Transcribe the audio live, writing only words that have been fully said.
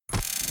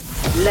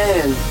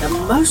Learn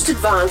the most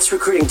advanced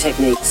recruiting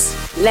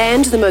techniques.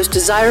 Land the most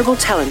desirable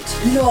talent.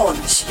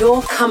 Launch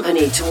your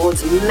company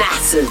towards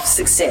massive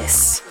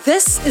success.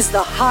 This is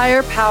the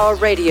Higher Power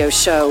Radio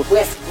Show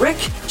with Rick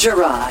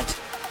Girard.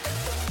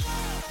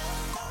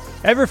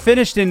 Ever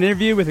finished an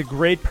interview with a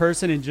great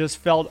person and just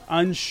felt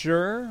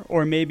unsure,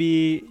 or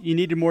maybe you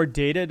needed more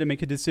data to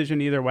make a decision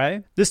either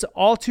way? This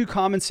all too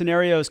common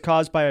scenario is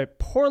caused by a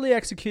poorly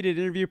executed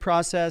interview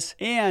process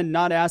and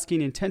not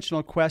asking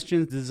intentional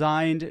questions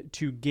designed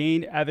to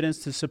gain evidence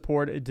to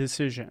support a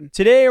decision.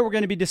 Today, we're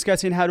going to be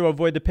discussing how to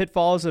avoid the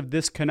pitfalls of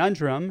this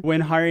conundrum when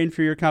hiring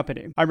for your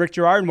company. I'm Rick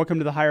Girard, and welcome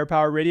to the Higher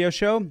Power Radio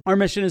Show. Our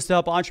mission is to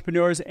help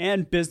entrepreneurs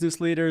and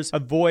business leaders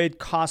avoid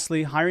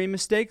costly hiring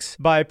mistakes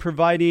by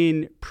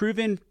providing proven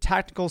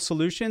tactical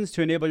solutions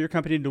to enable your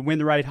company to win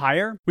the right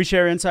hire. We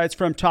share insights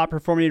from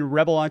top-performing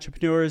rebel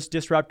entrepreneurs,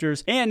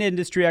 disruptors, and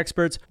industry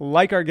experts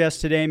like our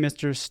guest today,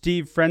 Mr.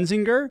 Steve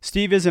Frenzinger.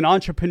 Steve is an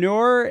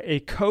entrepreneur, a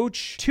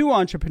coach to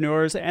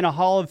entrepreneurs, and a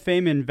Hall of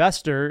Fame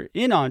investor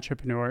in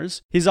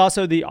entrepreneurs. He's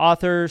also the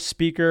author,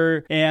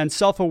 speaker, and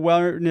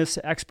self-awareness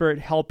expert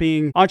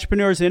helping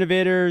entrepreneurs,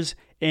 innovators,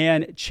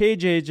 and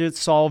change agents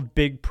solve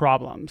big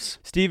problems.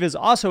 Steve is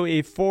also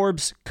a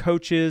Forbes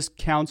Coaches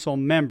Council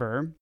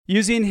member.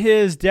 Using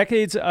his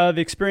decades of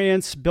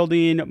experience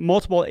building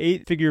multiple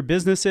eight-figure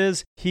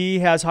businesses, he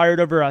has hired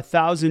over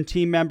 1,000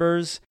 team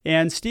members,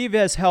 and Steve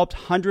has helped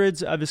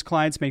hundreds of his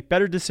clients make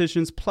better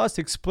decisions, plus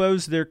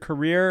expose their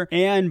career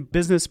and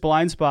business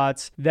blind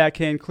spots that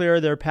can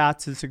clear their path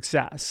to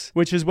success,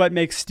 which is what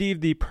makes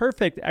Steve the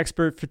perfect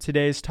expert for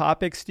today's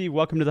topic. Steve,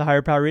 welcome to the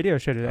Higher Power Radio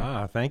Show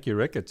today. Thank you,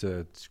 Rick.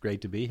 It's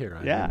great to be here.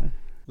 Yeah.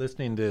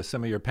 Listening to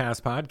some of your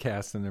past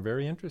podcasts, and they're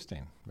very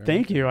interesting.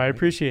 Thank you. I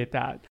appreciate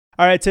that.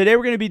 All right, today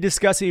we're going to be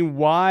discussing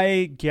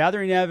why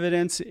gathering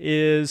evidence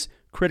is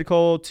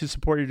critical to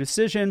support your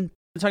decision.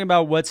 We're talking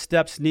about what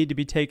steps need to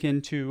be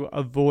taken to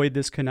avoid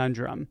this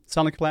conundrum.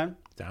 Sound like a plan?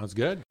 Sounds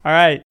good. All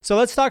right, so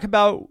let's talk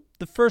about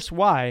the first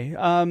why.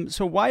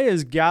 So why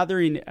is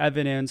gathering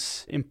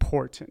evidence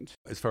important?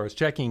 As far as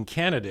checking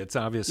candidates,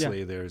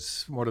 obviously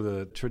there's more of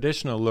the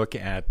traditional look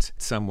at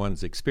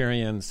someone's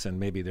experience and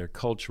maybe their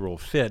cultural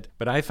fit.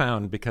 But I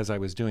found, because I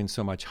was doing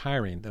so much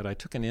hiring, that I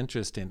took an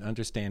interest in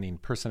understanding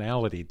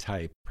personality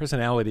type.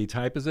 Personality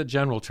type is a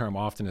general term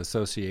often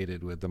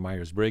associated with the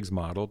Myers-Briggs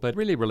model, but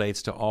really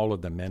relates to all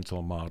of the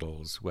mental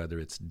models, whether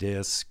it's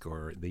DISC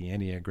or the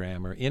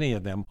Enneagram or any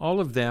of them. All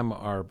of them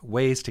are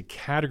ways to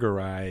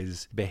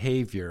categorize behavior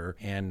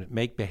and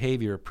make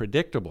behavior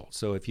predictable.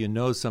 So if you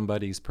know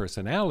somebody's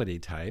personality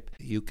type,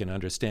 you can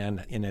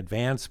understand in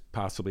advance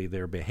possibly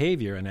their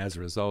behavior, and as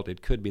a result,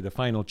 it could be the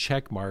final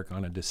check mark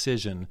on a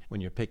decision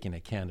when you're picking a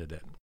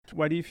candidate.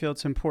 Why do you feel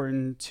it's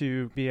important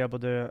to be able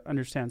to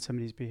understand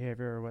somebody's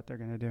behavior or what they're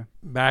going to do?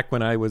 Back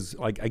when I was,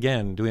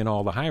 doing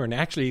all the hiring,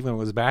 actually even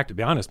was back, to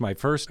be honest, my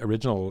first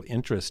original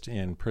interest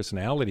in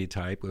personality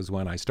type was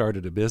when I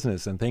started a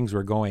business and things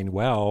were going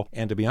well.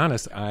 And to be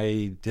honest,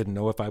 I didn't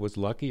know if I was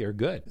lucky or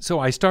good.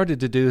 So I started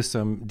to do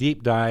some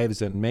deep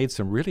dives and made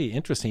some really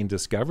interesting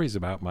discoveries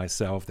about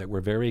myself that were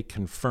very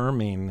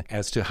confirming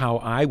as to how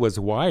I was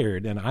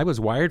wired. And I was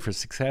wired for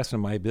success in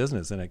my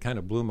business, and it kind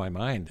of blew my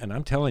mind. And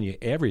I'm telling you,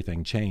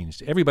 everything changed.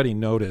 Everybody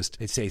noticed.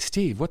 They'd say,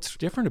 "Steve, what's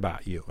different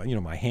about you?"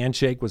 My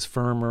handshake was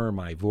firmer,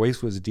 my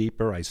voice was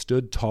deeper, I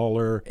stood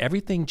taller.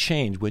 Everything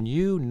changed. When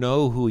you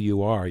know who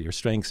you are, your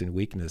strengths and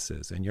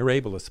weaknesses, and you're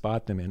able to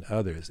spot them in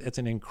others, it's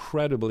an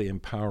incredibly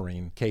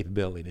empowering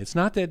capability. It's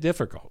not that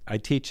difficult. I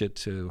teach it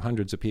to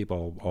hundreds of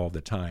people all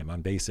the time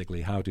on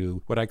basically how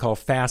to, what I call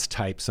fast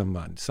type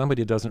someone.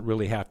 Somebody doesn't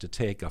really have to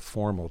take a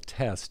formal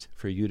test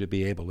for you to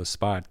be able to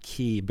spot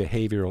key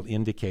behavioral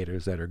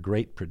indicators that are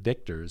great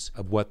predictors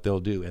of what they'll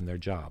do in their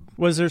job.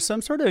 Was there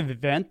some sort of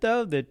event,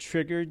 though, that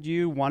triggered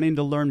you wanting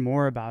to learn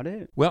more about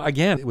it? Well,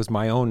 again, it was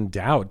my own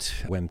doubt.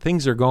 When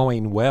things are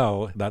going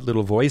well, that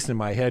little voice in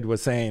my head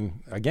was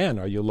saying, again,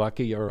 are you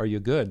lucky or are you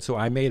good? So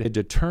I made a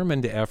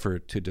determined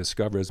effort to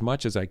discover as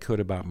much as I could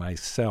about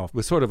myself. It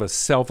was sort of a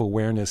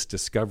self-awareness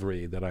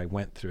discovery that I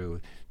went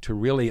through to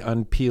really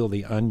unpeel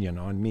the onion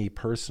on me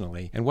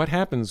personally. And what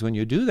happens when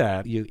you do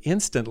that, you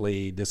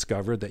instantly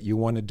discover that you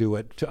want to do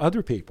it to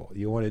other people.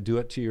 You want to do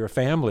it to your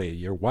family,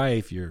 your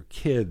wife, your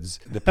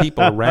kids, the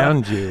people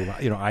around you.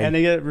 And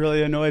they get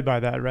really annoyed by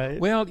that, right?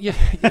 Well,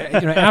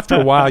 after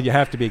a while, you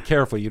have to be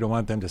careful. You don't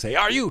want them to say,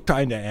 "Are you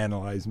trying to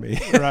analyze me?"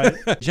 Right.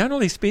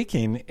 Generally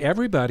speaking,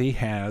 everybody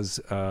has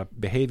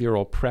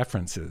behavioral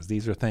preferences.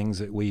 These are things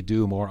that we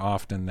do more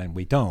often than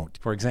we don't.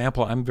 For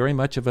example, I'm very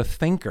much of a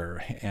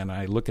thinker, and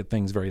I look at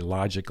things very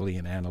logically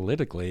and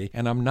analytically,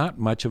 and I'm not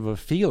much of a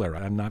feeler.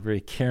 I'm not very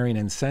caring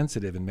and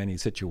sensitive in many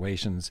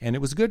situations. And it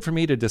was good for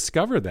me to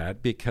discover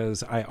that,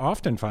 because I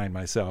often find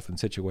myself in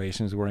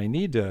situations where I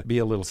need to be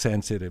a little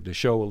sensitive, to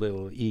show a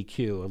little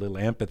EQ, a little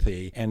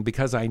empathy. And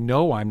because I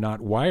know I'm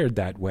not wired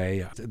that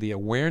way, the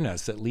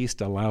awareness at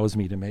least allows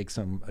me to make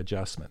some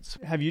adjustments.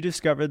 Have you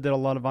discovered that a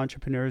lot of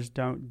entrepreneurs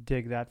don't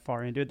dig that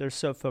far into it? They're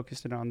so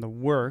focused on the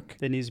work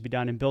that needs to be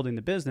done in building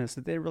the business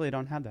that they really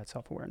don't have that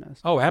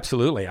self-awareness. Oh,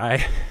 absolutely.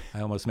 I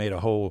almost made a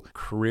whole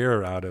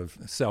career out of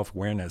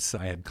self-awareness.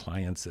 I had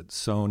clients at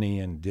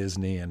Sony and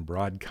Disney and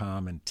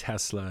Broadcom and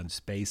Tesla and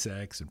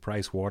SpaceX and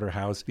Price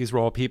Waterhouse. These were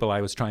all people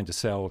I was trying to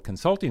sell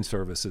consulting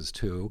services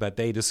to, but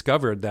they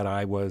discovered that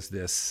I was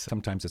this,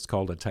 sometimes it's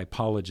called a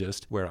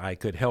typologist, where I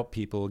could help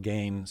people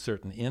gain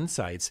certain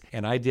insights.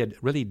 And I did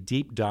really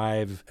deep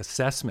dive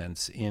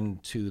assessments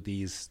into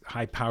these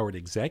high-powered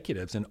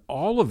executives, and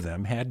all of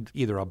them had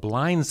either a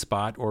blind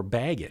spot or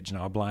baggage.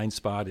 Now, a blind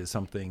spot is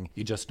something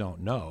you just don't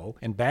know,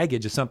 and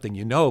baggage is something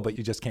you know, but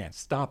you just can't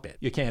stop it.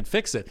 You can't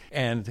fix it.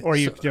 Or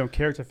you don't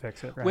care to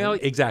fix it, right? Well,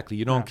 exactly.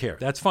 You don't care.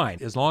 That's fine.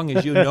 As long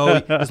as you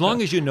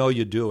know,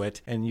 you do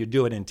it, and you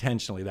do it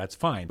intentionally, that's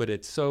fine. But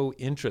it's so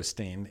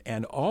interesting,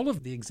 and all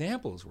of the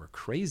examples were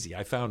crazy.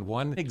 I found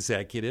one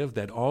executive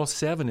that all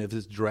 7 of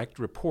his direct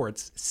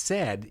reports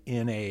said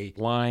in a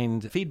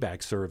blind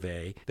feedback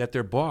survey that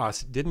their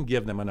boss didn't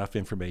give them enough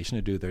information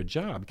to do their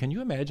job. Can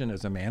you imagine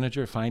as a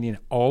manager finding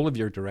all of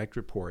your direct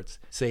reports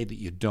say that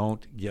you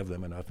don't give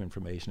them enough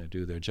information to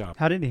do their job?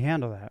 How did he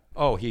handle that?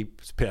 Oh, he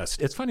was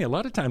pissed. It's funny, a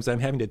lot of times I'm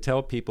having to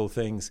tell people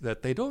things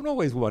that they don't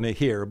always want to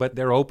hear, but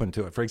they're open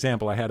to it. For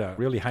example, I had a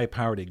really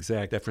high-powered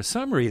exec that for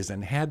some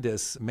reason had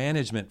this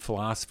management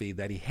philosophy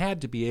that he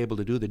had to be able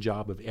to do the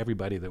job of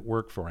everybody that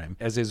worked for him.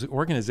 As his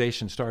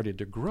organization started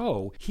to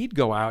grow, he'd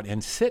go out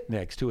and sit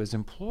next to his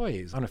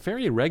employees on a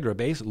fairly regular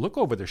basis, look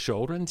over their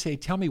shoulder and say,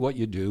 tell me what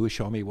you do,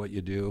 show me what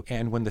you do.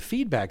 And when the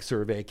feedback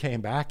survey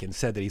came back and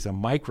said that he's a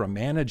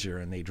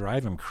micromanager and they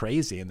drive him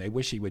crazy and they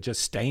wish he would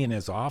just stay in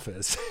his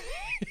office,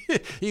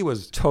 he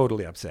was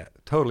totally upset.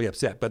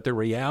 But the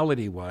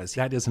reality was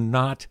that is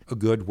not a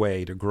good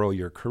way to grow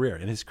your career.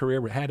 And his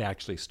career had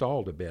actually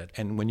stalled a bit.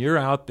 And when you're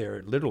out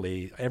there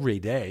literally every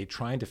day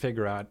trying to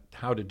figure out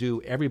how to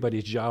do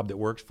everybody's job that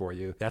works for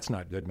you, that's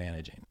not good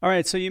managing. All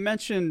right. So you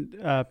mentioned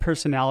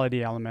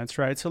personality elements,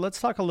 right? So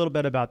let's talk a little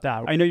bit about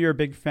that. I know you're a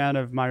big fan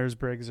of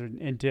Myers-Briggs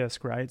and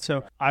DISC, right?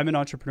 So I'm an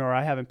entrepreneur.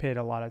 I haven't paid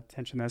a lot of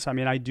attention to this. I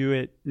mean, I do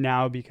it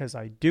now because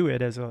I do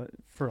it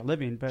for a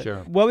living. But sure.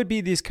 What would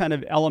be these kind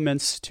of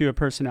elements to a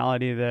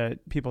personality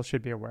that people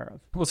should be aware of?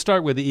 We'll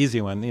start with the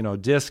easy one.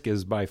 DISC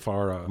is by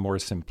far a more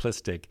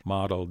simplistic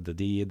model. The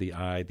D, the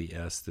I, the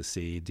S, the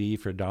C. D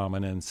for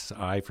dominance,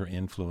 I for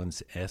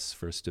influence, S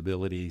for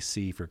stability,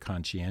 C for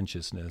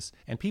conscientiousness.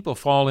 And people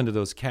fall into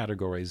those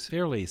categories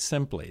fairly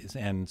simply.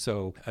 And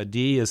so a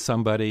D is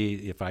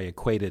somebody, if I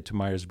equate it to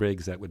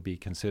Myers-Briggs, that would be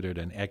considered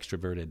an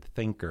extroverted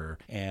thinker.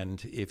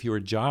 And if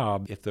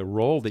the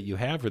role that you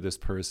have for this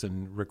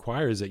person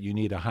requires that you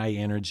need a high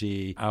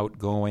energy,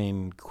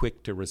 outgoing,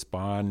 quick to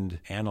respond,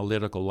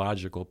 analytical,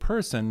 logical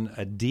person,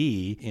 a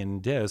D in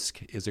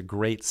DISC is a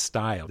great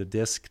style. The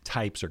DISC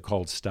types are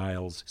called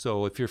styles.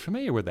 So if you're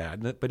familiar with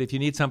that, but if you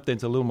need something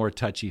that's a little more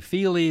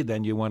touchy-feely,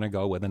 then you want to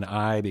go with an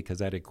I because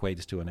that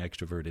equates to an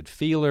extroverted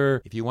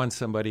feeler. If you want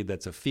somebody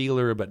that's a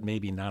feeler but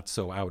maybe not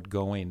so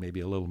outgoing, maybe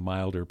a little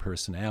milder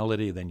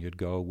personality, then you'd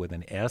go with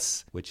an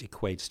S, which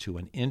equates to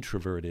an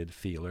introverted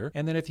feeler.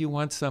 And then if you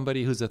want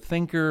somebody who's a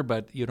thinker,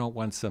 but you don't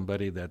want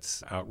somebody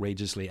that's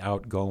outrageously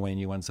outgoing,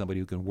 you want somebody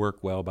who can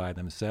work well by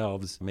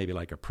themselves, maybe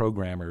like a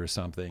programmer or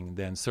something,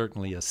 then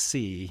certainly a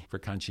C for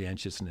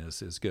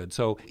conscientiousness is good.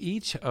 So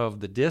each of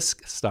the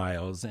DISC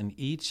styles and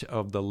each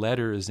of the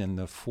letters in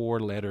the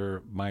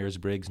 4-letter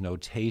Myers-Briggs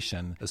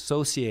notation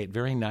associate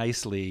very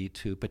nicely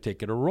to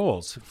particular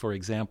roles. For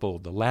example,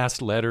 the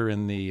last letter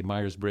in the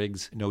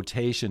Myers-Briggs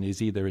notation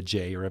is either a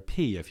J or a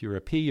P. If you're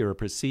a P, you're a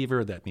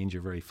perceiver. That means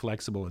you're very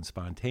flexible and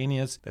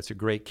spontaneous. That's a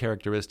great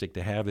characteristic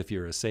to have if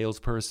you're a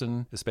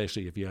salesperson,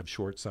 especially if you have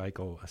short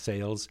cycle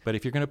sales. But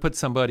if you're going to put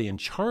somebody in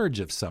charge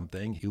of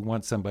something, you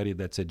want somebody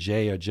that's a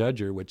J, a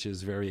judger, which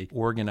is very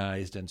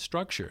organized and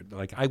structured.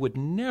 Like I would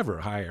never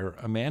hire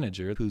a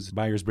manager whose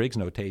Myers-Briggs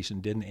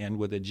notation didn't end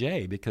with a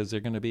J because they're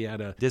going to be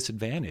at a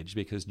disadvantage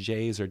because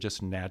J's are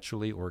just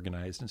naturally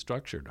organized and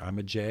structured. I'm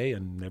a J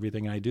and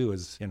everything I do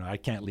is, I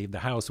can't leave the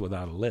house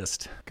without a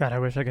list. God, I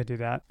wish I could do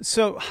that.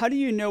 So how do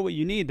you know what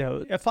you need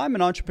though? If I'm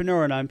an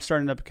entrepreneur and I'm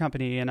starting up a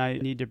company and I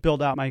need to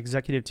build out my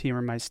executive team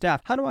or my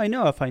staff, how do I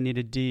know if I need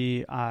a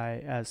D,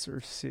 I, S,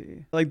 or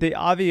C? Like the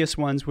obvious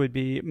ones would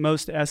be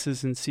most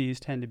S's and C's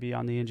tend to be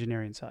on the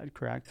engineering side,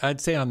 correct?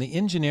 I'd say on the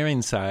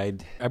engineering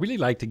side, I really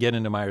like to get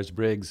into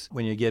Myers-Briggs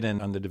when you get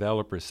in on the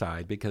developer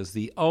side because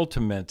the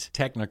ultimate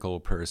technical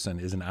person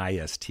is an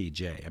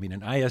ISTJ. I mean,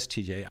 an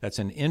ISTJ, that's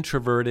an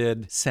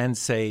introverted,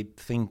 sensate,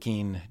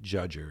 thinking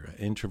judger.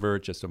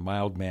 Introvert, just a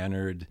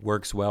mild-mannered,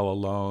 works well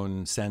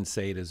alone.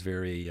 Sensate is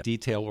very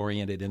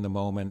detail-oriented in the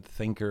moment.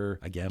 Thinker,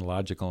 again,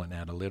 logical and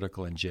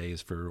analytical, and J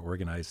is for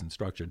organized and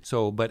structured.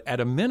 So, but at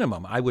a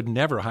minimum, I would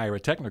never hire a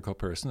technical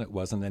person that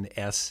wasn't an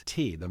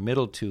ST. The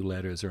middle two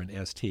letters are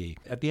an ST.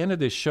 At the end of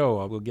this show,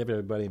 I will give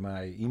everybody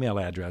my email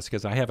address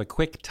because I have a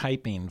quick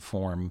typing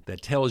form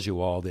that tells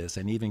you all this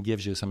and even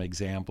gives you some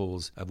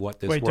examples of what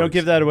this Wait, works. don't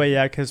give that away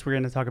yet because we're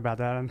going to talk about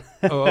that.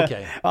 Oh,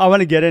 okay. I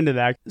want to get into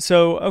that.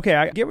 So, okay,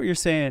 I get what you're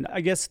saying.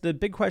 I guess the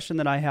big question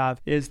that I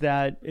have is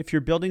that if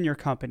you're building your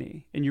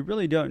company and you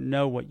really don't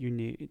know what you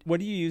need, what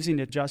are you using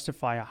to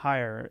justify a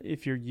hire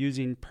if you're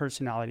using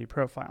personality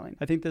profiling?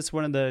 I think that's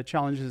one of the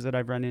challenges that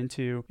I've run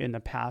into in the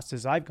past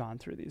as I've gone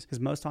through these, because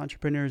most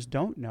entrepreneurs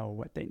don't know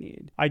what they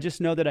need. I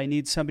just know that I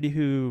need somebody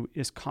who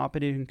is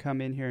competent and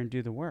come in here and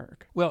do the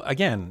work. Well,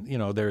 again,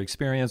 their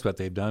experience, what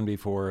they've done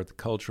before, the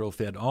cultural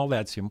fit, all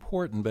that's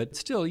important. But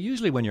still,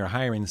 usually when you're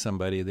hiring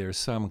somebody, there's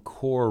some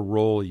core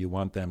role you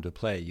want them to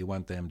play. You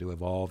want them to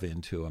evolve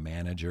into a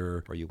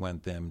manager, or you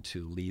want them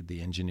to lead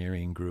the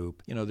engineering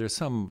group. There's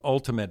some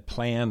ultimate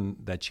plan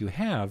that you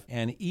have.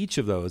 And each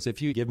of those,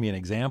 if you give me an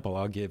example,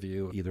 I'll give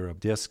you either a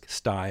DISC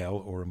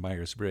style or a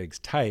Myers-Briggs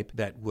type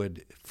that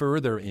would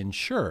further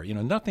ensure,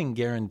 nothing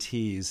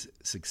guarantees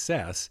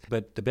success,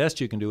 but the best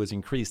you can do is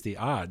increase the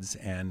odds.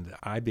 And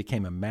I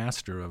became a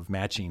master of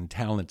matching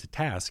talent to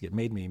task. It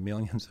made me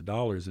millions of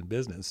dollars in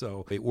business.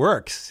 So it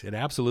works. It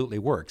absolutely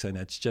works. And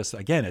it's just,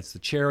 again, it's the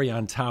cherry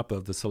on top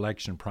of the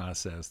selection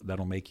process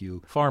that'll make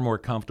you far more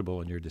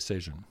comfortable in your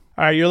decision.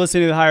 All right, you're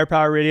listening to the Higher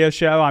Power Radio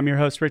Show. I'm your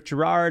host, Rick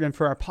Girard. And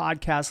for our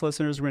podcast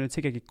listeners, we're going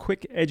to take a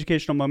quick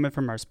educational moment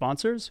from our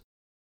sponsors.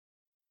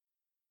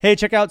 Hey,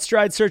 check out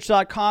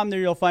stridesearch.com. There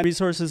you'll find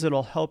resources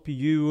that'll help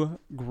you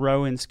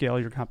grow and scale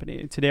your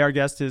company. Today, our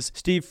guest is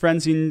Steve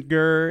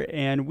Frenzinger,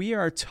 and we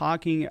are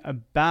talking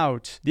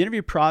about the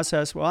interview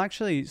process. Well,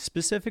 actually,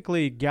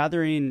 specifically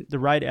gathering the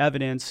right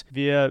evidence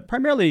via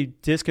primarily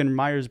DISC and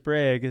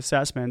Myers-Briggs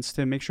assessments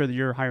to make sure that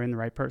you're hiring the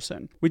right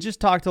person. We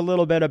just talked a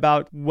little bit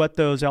about what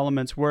those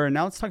elements were, and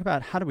now let's talk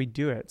about how do we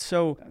do it.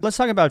 So let's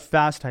talk about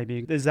fast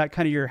typing. Is that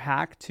kind of your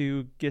hack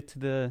to get to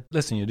the...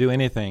 Listen, you do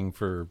anything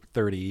for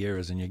 30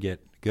 years and you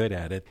get good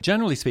at it.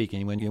 Generally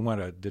speaking, when you want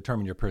to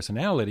determine your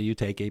personality, you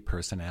take a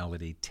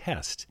personality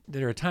test.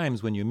 There are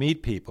times when you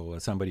meet people,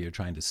 somebody you're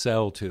trying to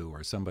sell to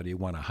or somebody you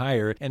want to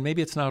hire, and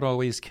maybe it's not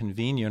always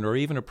convenient or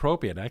even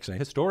appropriate. Actually,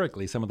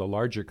 historically, some of the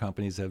larger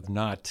companies have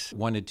not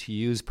wanted to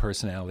use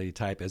personality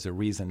type as a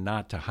reason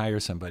not to hire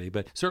somebody.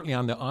 But certainly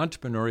on the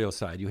entrepreneurial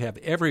side, you have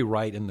every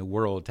right in the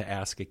world to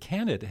ask a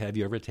candidate, have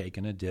you ever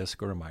taken a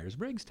DISC or a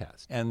Myers-Briggs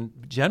test? And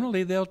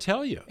generally, they'll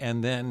tell you.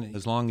 And then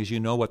as long as you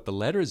know what the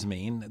letters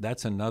mean,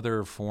 that's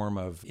another form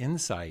of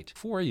insight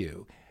for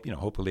you.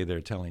 Hopefully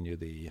they're telling you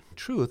the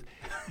truth.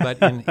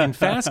 But in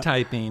fast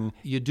typing,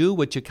 you do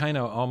what you kind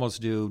of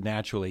almost do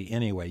naturally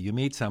anyway. You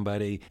meet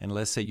somebody, and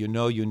let's say you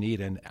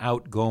need an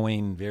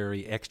outgoing,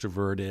 very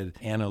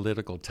extroverted,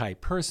 analytical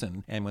type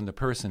person. And when the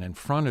person in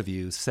front of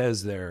you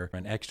says they're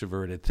an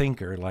extroverted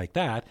thinker like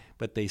that,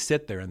 but they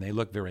sit there and they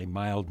look very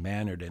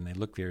mild-mannered and they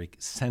look very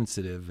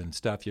sensitive and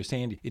stuff, you're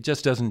saying it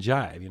just doesn't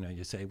jive.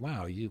 You say,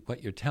 wow,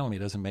 what you're telling me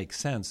doesn't make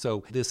sense.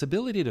 So this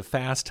ability to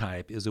fast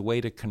type is a way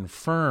to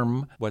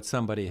confirm what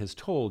somebody has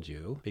told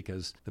you,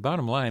 because the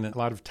bottom line, a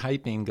lot of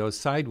typing goes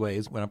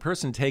sideways. When a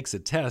person takes a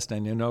test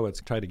and it's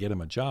try to get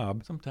them a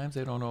job, sometimes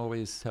they don't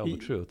always tell the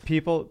truth.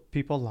 People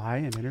lie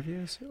in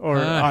interviews or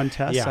on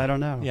tests? Yeah. I don't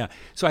know. Yeah.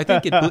 So I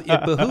think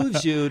it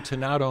behooves you to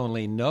not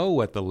only know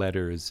what the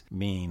letters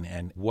mean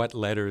and what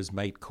letters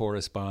might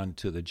correspond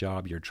to the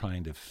job you're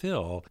trying to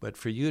fill, but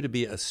for you to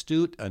be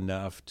astute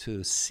enough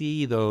to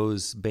see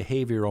those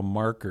behavioral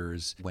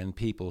markers when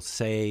people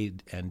say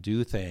and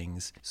do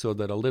things so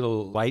that a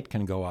little light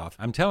can go off.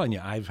 I'm telling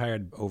you, I've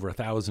hired over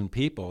 1,000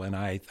 people, and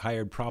I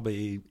hired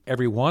probably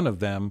every one of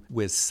them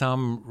with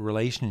some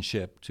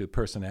relationship to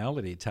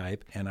personality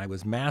type, and I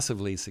was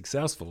massively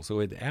successful. So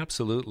it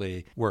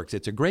absolutely works.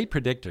 It's a great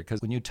predictor,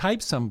 because when you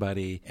type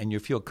somebody and you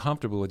feel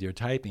comfortable with your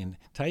typing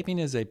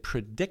is a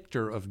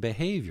predictor of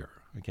behavior.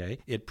 Okay,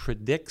 it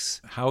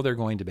predicts how they're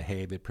going to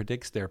behave. It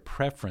predicts their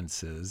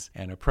preferences.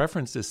 And a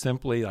preference is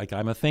simply like,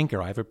 I'm a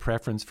thinker. I have a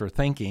preference for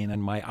thinking.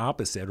 And my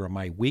opposite, or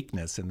my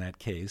weakness in that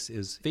case,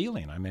 is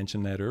feeling. I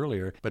mentioned that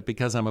earlier. But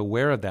because I'm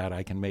aware of that,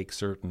 I can make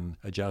certain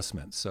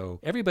adjustments. So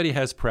everybody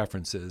has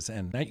preferences.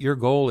 And your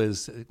goal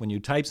is, when you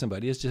type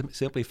somebody, is to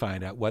simply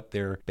find out what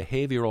their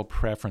behavioral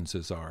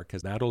preferences are,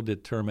 because that'll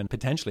determine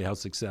potentially how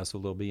successful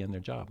they'll be in their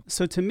job.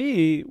 So to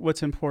me,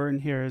 what's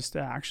important here is to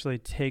actually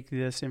take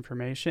this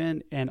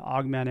information and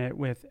augment it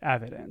with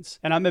evidence.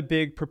 And I'm a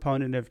big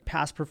proponent of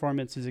past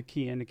performance is a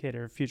key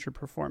indicator of future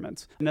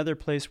performance. Another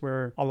place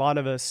where a lot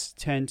of us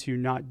tend to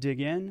not dig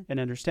in and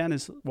understand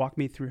is, walk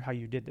me through how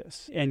you did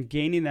this. And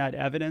gaining that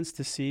evidence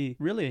to see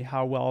really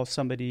how well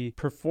somebody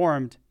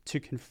performed to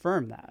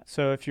confirm that.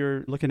 So if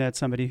you're looking at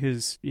somebody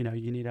who's, you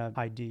need an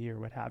ID or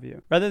what have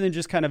you, rather than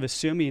just kind of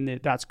assuming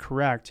that that's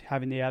correct,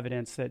 having the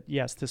evidence that,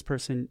 yes, this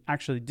person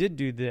actually did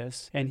do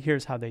this, and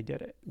here's how they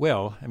did it.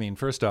 Well,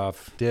 first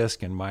off,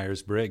 DISC and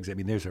Myers-Briggs,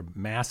 those are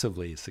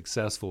massively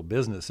successful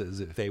businesses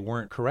if they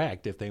weren't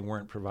correct, if they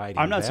weren't providing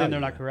I'm not value. saying they're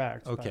not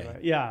correct. Okay.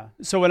 Yeah.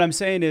 So what I'm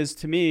saying is,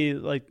 to me,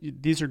 like,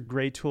 these are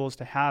great tools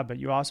to have, but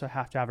you also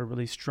have to have a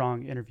really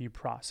strong interview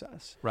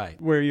process. Right.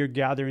 Where you're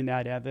gathering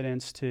that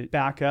evidence to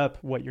back up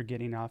what you're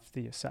getting off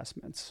the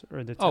assessments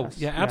or the tests.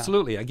 Oh, yeah,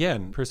 absolutely.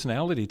 Again,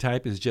 personality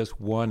type is just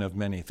one of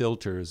many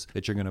filters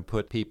that you're going to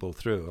put people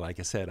through. Like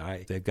I said,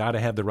 they've got to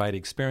have the right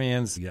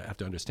experience. You have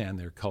to understand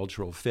their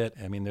cultural fit.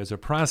 There's a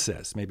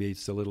process. Maybe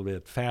it's a little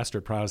bit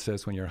faster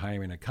process when you're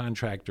hiring a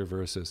contractor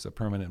versus a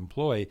permanent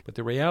employee. But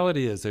the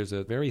reality is there's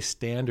a very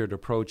standard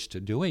approach to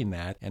doing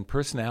that. And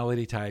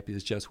personality type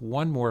is just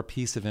one more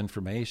piece of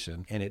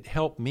information. And it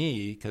helped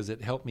me because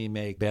it helped me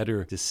make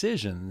better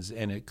decisions.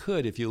 And it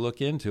could, if you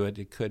look into it,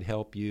 it could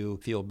help you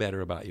feel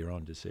better about your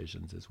own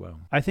decisions as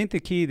well. I think the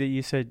key that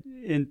you said,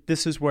 and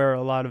this is where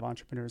a lot of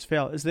entrepreneurs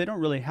fail, is they don't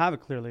really have a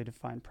clearly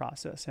defined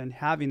process. And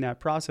having that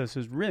process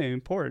is really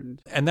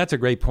important. And that's a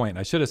great point.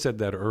 I should have said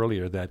that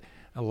earlier, that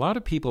a lot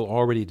of people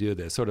already do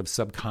this sort of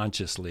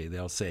subconsciously.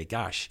 They'll say,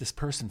 gosh, this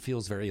person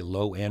feels very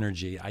low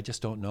energy. I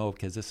just don't know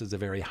because this is a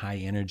very high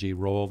energy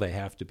role they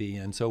have to be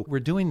in. So we're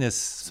doing this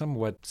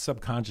somewhat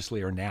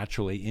subconsciously or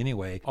naturally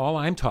anyway. All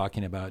I'm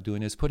talking about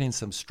doing is putting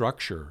some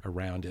structure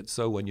around it.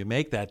 So when you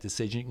make that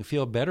decision, you can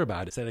feel better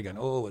about it. Instead of going,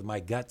 oh, my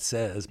gut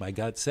says.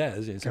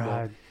 You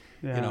say,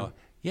 well,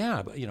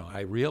 yeah, but I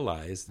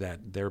realize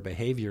that their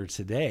behavior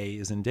today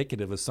is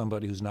indicative of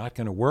somebody who's not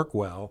going to work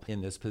well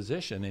in this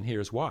position, and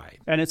here's why.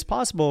 And it's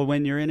possible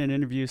when you're in an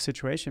interview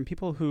situation,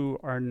 people who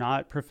are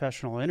not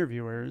professional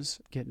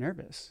interviewers get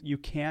nervous. You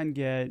can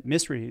get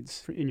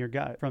misreads in your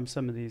gut from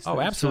some of these things,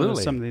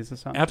 absolutely. Some of these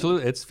assumptions.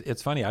 Absolutely.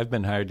 It's funny. I've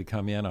been hired to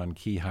come in on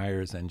key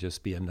hires and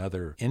just be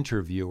another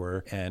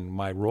interviewer, and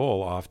my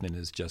role often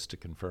is just to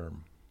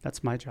confirm.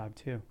 That's my job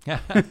too.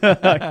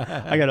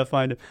 I got to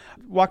find it.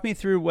 Walk me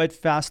through what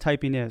fast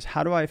typing is.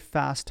 How do I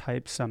fast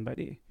type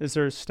somebody? Is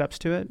there steps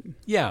to it?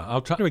 Yeah,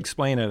 I'll try to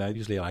explain it. I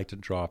usually like to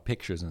draw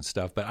pictures and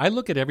stuff, but I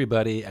look at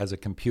everybody as a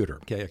computer.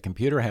 Okay, a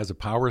computer has a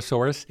power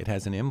source, it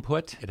has an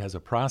input, it has a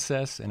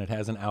process, and it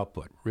has an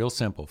output. Real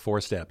simple,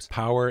 4 steps.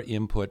 Power,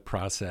 input,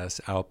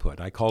 process,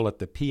 output. I call it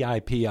the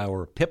PIP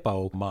or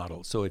PIPO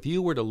model. So if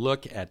you were to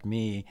look at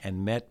me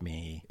and met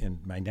me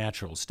in my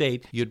natural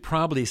state, you'd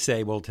probably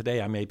say, well,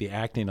 today I may be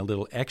acting a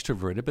little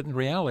extroverted, but in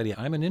reality,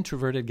 I'm an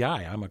introverted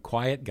guy. I'm a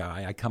quiet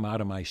guy. I come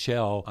out of my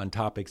shell on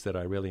topics that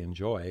I really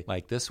enjoy,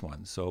 like this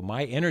one. So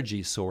my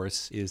energy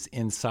source is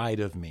inside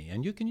of me.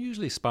 And you can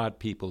usually spot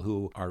people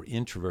who are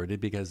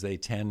introverted because they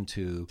tend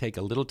to take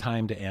a little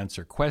time to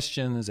answer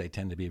questions. They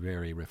tend to be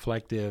very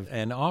reflective.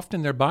 And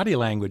often their body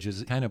language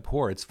is kind of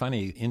poor. It's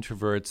funny,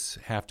 introverts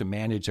have to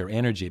manage their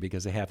energy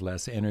because they have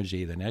less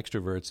energy than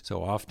extroverts.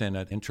 So often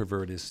an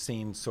introvert is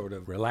seen sort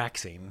of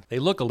relaxing. They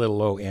look a little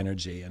low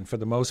energy. And for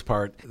the most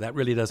part, that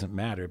really doesn't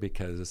matter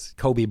because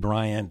Kobe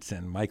Bryant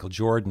and Michael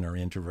Jordan are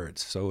introverts.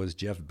 So is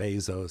Jeff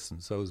Bezos,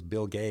 and so is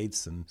Bill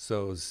Gates, and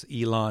so is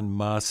Elon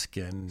Musk.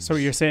 And so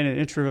you're saying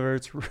that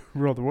introverts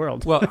rule the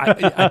world? Well,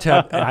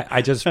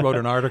 I just wrote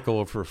an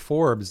article for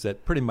Forbes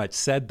that pretty much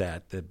said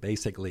that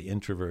basically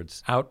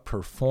introverts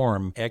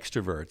outperform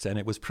extroverts. And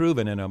it was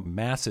proven in a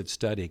massive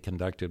study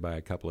conducted by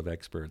a couple of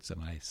experts.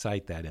 And I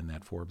cite that in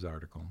that Forbes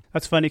article.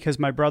 That's funny because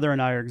my brother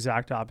and I are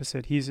exact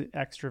opposite. He's an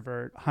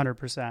extrovert,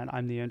 100%.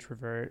 I'm the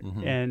introvert.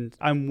 Mm-hmm. And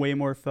I'm way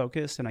more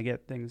focused and I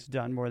get things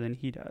done more than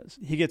he does.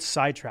 He gets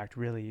sidetracked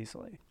really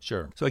easily.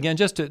 Sure. So again,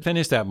 just to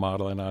finish that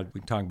model, and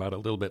we can talk about it a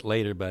little bit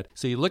later, but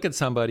so you look at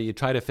somebody, you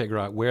try to figure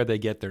out where they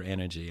get their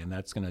energy, and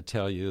that's going to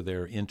tell you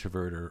they're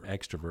introvert or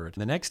extrovert.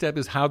 The next step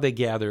is how they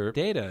gather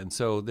data. And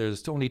so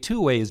there's only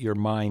 2 ways your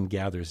mind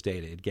gathers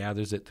data. It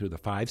gathers it through the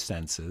 5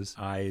 senses,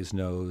 eyes,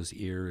 nose,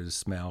 ears,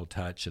 smell,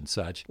 touch, and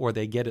such, or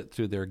they get it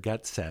through their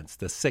gut sense,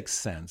 the 6th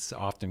sense,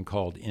 often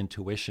called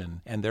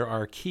intuition. And there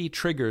are key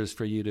triggers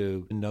for you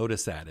to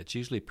notice that. It's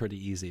usually pretty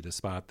easy to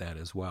spot that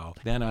as well.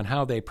 Then on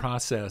how they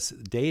process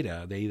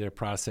data, they either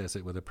process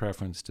it with a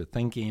preference to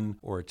thinking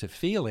or to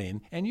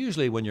feeling. And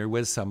usually when you're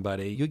with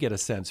somebody, you get a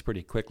sense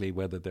pretty quickly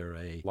whether they're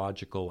a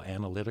logical,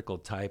 analytical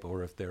type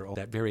or if they're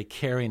that very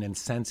caring and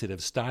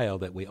sensitive style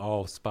that we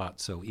all spot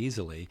so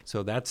easily.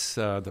 So that's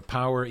the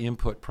power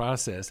input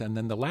process. And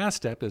then the last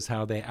step is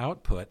how they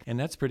output. And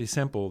that's pretty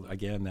simple.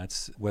 Again,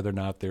 that's whether or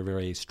not they're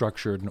very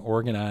structured and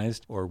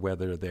organized or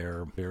whether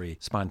they're very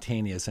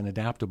spontaneous and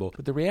adaptable.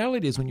 But the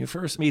reality is when you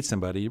first meet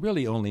somebody, you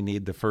really only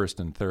need the first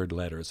and third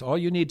letters. All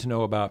you need to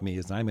know about me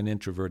is I'm an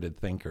introverted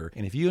thinker.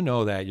 And if you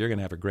know that, you're going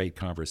to have a great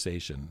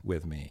conversation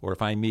with me. Or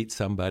if I meet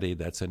somebody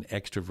that's an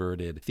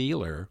extroverted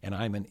feeler and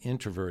I'm an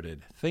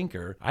introverted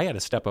thinker, I got to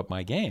step up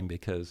my game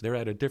because they're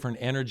at a different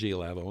energy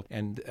level.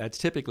 And that's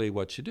typically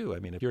what you do. I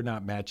mean, if you're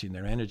not matching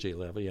their energy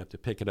level, you have to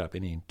pick it up.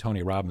 Any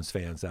Tony Robbins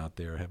fans out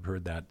there have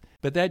heard that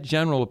But that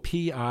general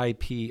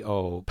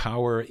PIPO,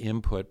 power,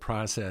 input,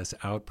 process,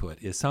 output,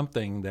 is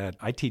something that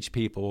I teach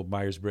people,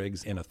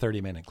 Myers-Briggs, in a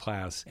 30-minute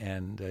class,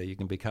 and you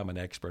can become an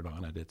expert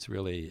on it. It's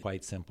really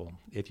quite simple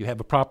if you have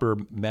a proper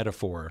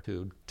metaphor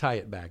to tie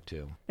it back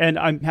to. And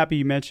I'm happy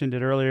you mentioned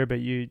it earlier, but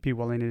you'd be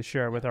willing to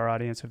share it with our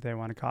audience if they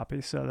want a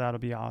copy, so that'll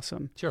be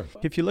awesome. Sure.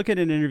 If you look at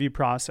an interview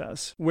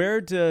process, where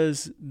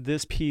does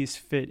this piece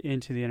fit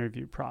into the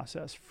interview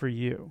process for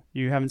you?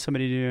 You having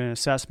somebody do an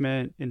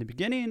assessment in the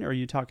beginning, or are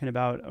you talking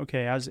about,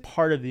 okay, as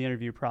part of the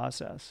interview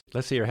process?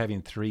 Let's say you're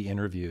having 3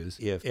 interviews.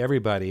 If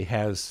everybody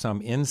has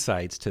some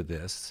insights to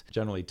this,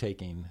 generally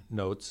taking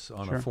notes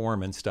on a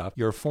form and stuff,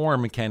 your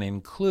form can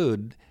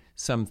include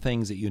some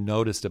things that you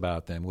noticed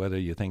about them, whether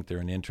you think they're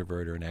an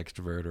introvert or an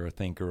extrovert or a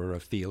thinker or a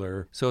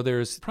feeler. So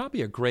there's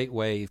probably a great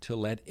way to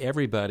let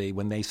everybody,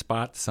 when they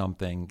spot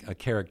something, a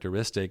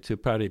characteristic, to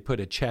probably put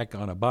a check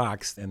on a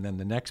box, and then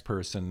the next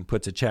person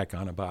puts a check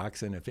on a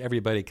box. And if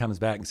everybody comes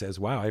back and says,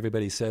 wow,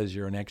 everybody says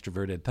you're an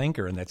extroverted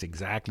thinker, and that's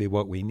exactly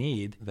what we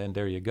need, then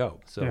there you go.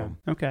 So yeah.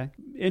 Okay.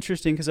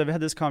 Interesting, because I've had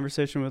this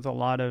conversation with a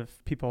lot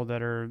of people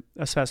that are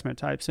assessment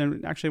types.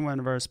 And actually one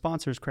of our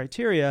sponsors,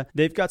 Criteria,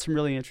 they've got some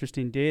really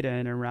interesting data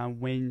in around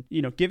when,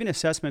 giving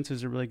assessments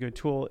is a really good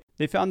tool.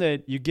 They found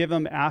that you give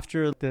them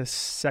after the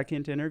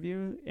second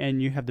interview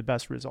and you have the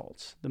best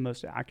results, the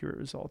most accurate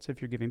results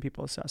if you're giving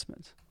people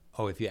assessments.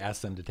 Oh, if you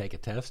ask them to take a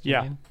test, you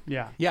mean?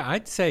 Yeah. Yeah,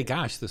 I'd say,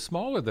 gosh, the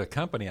smaller the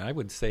company, I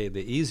would say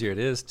the easier it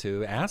is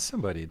to ask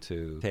somebody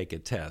to take a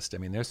test. I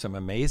mean, there's some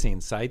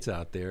amazing sites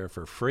out there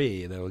for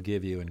free that will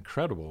give you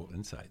incredible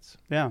insights.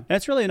 Yeah, and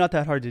it's really not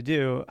that hard to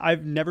do.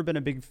 I've never been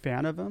a big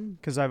fan of them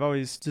because I've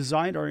always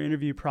designed our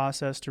interview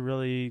process to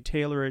really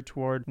tailor it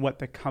toward what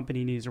the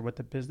company needs or what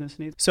the business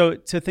needs. So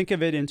to think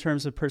of it in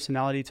terms of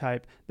personality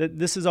type,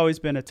 this has always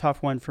been a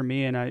tough one for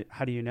me. And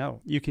how do you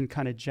know? You can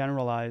kind of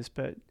generalize,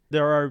 but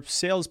there are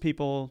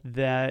salespeople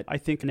that I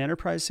think an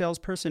enterprise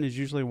salesperson is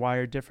usually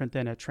wired different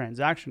than a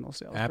transactional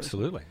salesperson.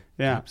 Absolutely.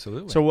 Yeah.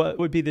 Absolutely. So what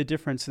would be the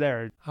difference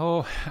there?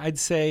 Oh, I'd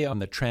say on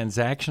the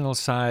transactional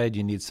side,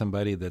 you need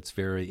somebody that's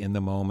very in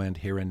the moment,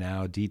 here and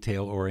now,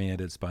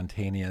 detail-oriented,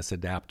 spontaneous,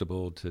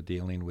 adaptable to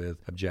dealing with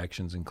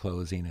objections and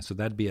closing. So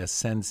that'd be a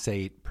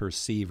sensate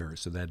perceiver.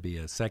 So that'd be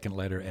a second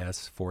letter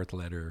S, fourth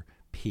letter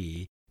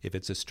P. If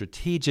it's a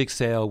strategic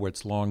sale where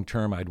it's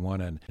long-term, I'd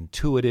want an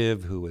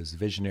intuitive who is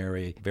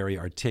visionary, very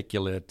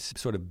articulate,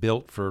 sort of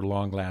built for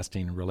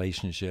long-lasting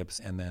relationships.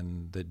 And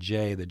then the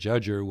J, the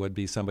judger, would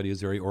be somebody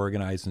who's very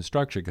organized and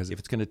structured, because if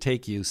it's going to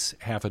take you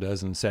half a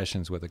dozen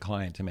sessions with a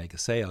client to make a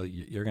sale,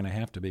 you're going to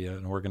have to be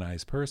an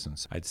organized person.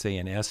 So I'd say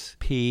an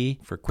SP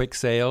for quick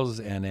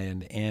sales and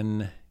an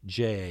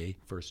NJ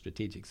for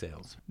strategic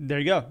sales. There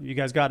you go. You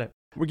guys got it.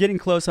 We're getting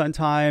close on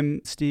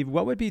time. Steve,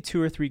 what would be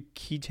 2 or 3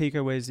 key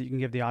takeaways that you can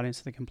give the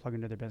audience that can plug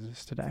into their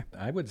business today?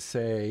 I would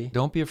say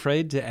don't be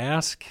afraid to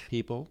ask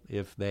people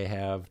if they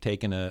have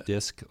taken a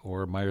DISC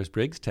or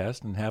Myers-Briggs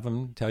test and have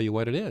them tell you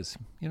what it is.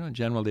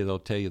 Generally they'll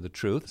tell you the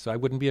truth. So I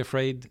wouldn't be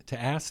afraid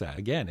to ask that.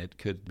 Again, it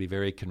could be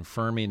very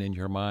confirming in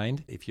your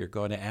mind. If you're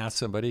going to ask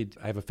somebody,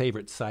 I have a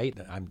favorite site.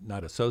 I'm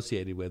not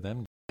associated with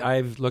them.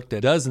 I've looked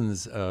at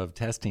dozens of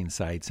testing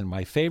sites, and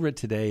my favorite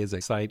today is a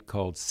site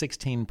called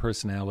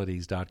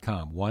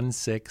 16personalities.com,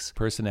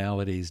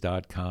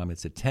 16personalities.com.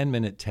 It's a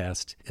 10-minute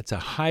test. It's a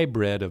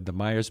hybrid of the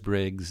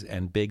Myers-Briggs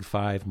and Big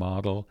Five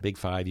model. Big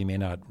Five, you may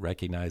not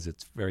recognize,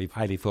 it's very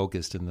highly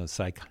focused in the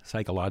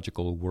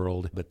psychological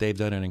world, but they've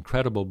done an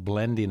incredible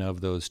blending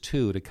of those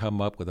two to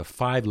come up with a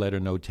 5-letter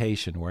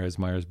notation, whereas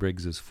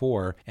Myers-Briggs is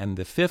 4, and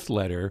the 5th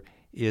letter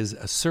is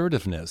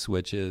assertiveness,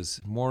 which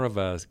is more of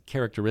a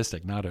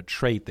characteristic, not a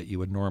trait that you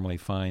would normally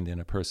find in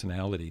a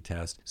personality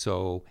test.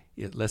 So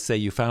let's say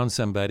you found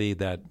somebody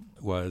that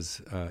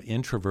was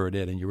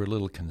introverted and you were a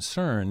little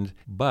concerned,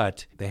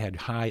 but they had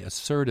high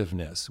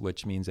assertiveness,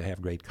 which means they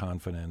have great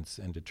confidence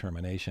and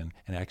determination.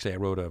 And actually, I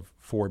wrote a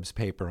Forbes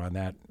paper on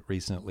that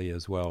recently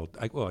as well.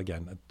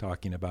 Again,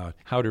 talking about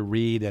how to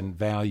read and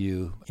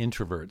value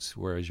introverts,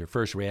 whereas your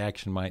first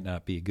reaction might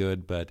not be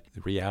good, but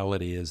the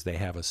reality is they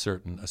have a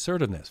certain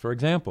assertiveness. For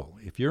example,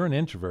 if you're an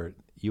introvert,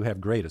 you have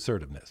great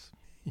assertiveness.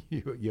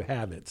 You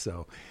have it.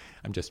 So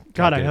I'm just...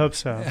 God, I hope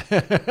so.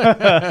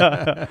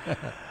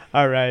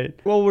 All right.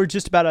 Well, we're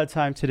just about out of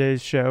time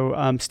today's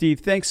show.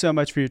 Steve, thanks so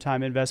much for your time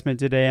and investment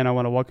today, and I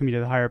want to welcome you to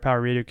the Higher Power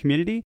Radio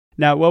community.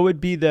 Now, what would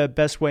be the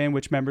best way in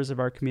which members of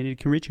our community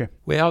can reach you?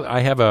 Well, I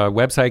have a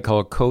website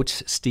called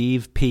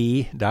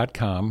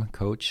CoachSteveP.com,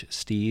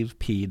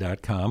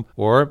 CoachSteveP.com,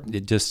 or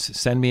just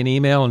send me an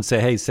email and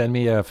say, hey, send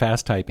me a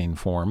fast typing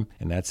form,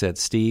 and that's at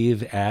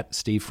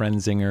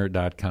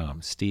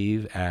steve@stevefrenzinger.com,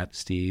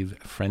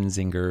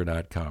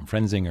 steve@stevefrenzinger.com.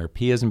 Frenzinger,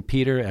 P as in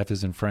Peter, F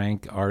as in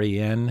Frank,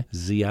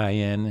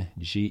 RENZINGER.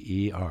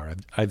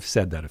 I've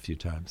said that a few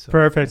times. So.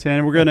 Perfect,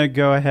 and we're going to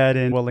go ahead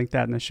and we'll link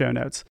that in the show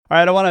notes. All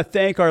right, I want to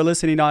thank our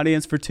listening audience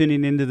audience, for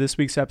tuning into this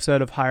week's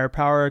episode of Higher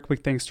Power. A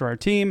quick thanks to our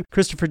team,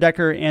 Christopher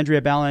Decker,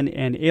 Andrea Ballin,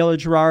 and Ayla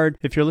Gerard.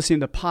 If you're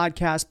listening to the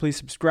podcast, please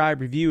subscribe,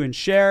 review, and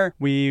share.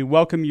 We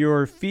welcome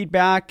your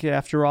feedback.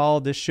 After all,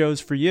 this show's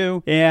for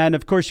you. And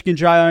of course, you can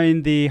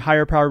join the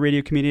Higher Power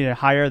Radio community at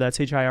Higher, that's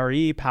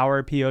Hire,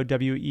 Power,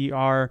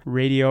 Power,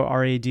 Radio,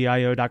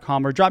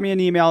 Radio.com, or drop me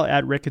an email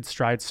at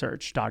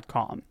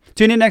rick@stridesearch.com.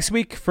 Tune in next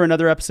week for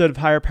another episode of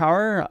Higher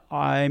Power.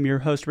 I'm your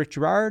host, Rick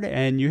Gerard,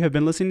 and you have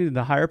been listening to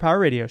the Higher Power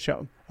Radio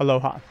Show.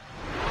 Aloha.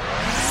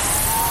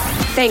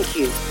 Thank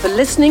you for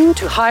listening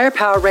to Higher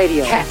Power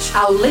Radio. Catch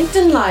our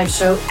LinkedIn Live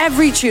show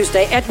every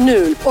Tuesday at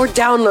noon, or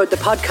download the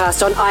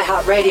podcast on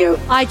iHeartRadio,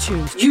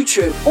 iTunes,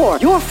 YouTube, or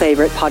your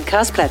favorite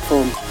podcast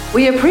platform.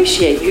 We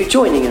appreciate you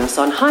joining us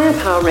on Higher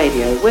Power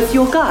Radio with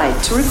your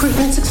guide to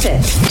recruitment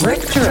success,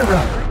 Rick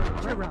Gerard.